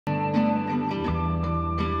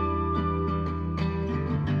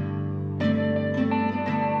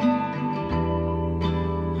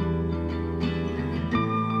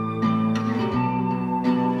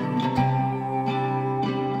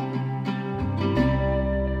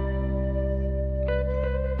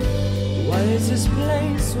this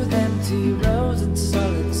place with empty roads and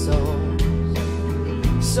solid souls?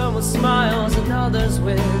 Some with smiles and others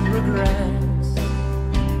with regrets.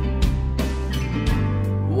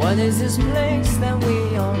 What is this place that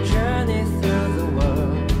we all journey through the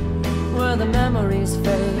world, where the memories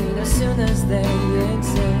fade as soon as they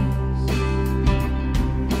exist?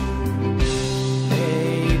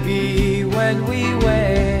 Maybe when we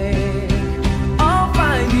wake, I'll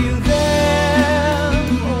find you there,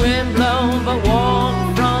 wind blown but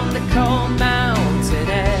warm from the cold mountain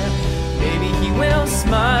air. Maybe he will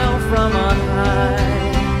smile from on high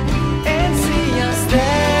and see us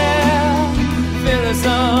there, fill us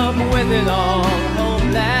up with it all, hope,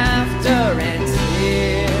 laughter and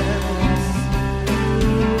tears.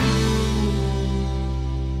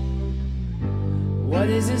 What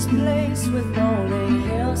is this place with rolling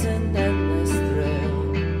hills and endless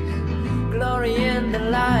thrills, glory in the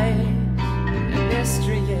light and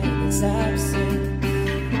mystery in its absence?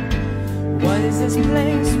 What is this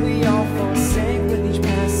place we all forsake with each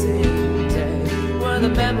passing day, where the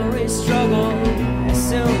memories struggle as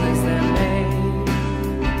soon as they're made?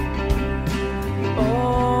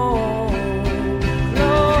 Oh,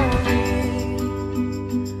 glory,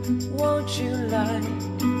 won't you light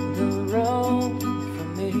the road for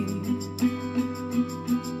me?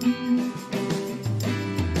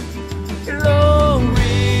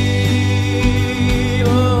 Glory,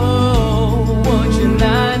 oh, won't you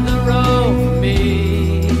light the road for me?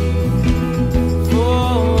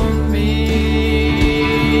 For me.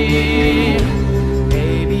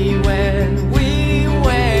 Maybe when we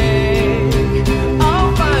wake,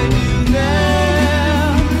 I'll find you there,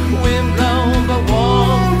 wind blown but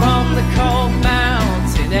warm from the cold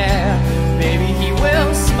mountain air. Maybe he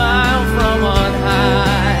will smile from on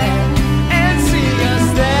high and see us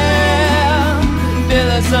there, fill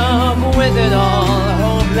us up with it all,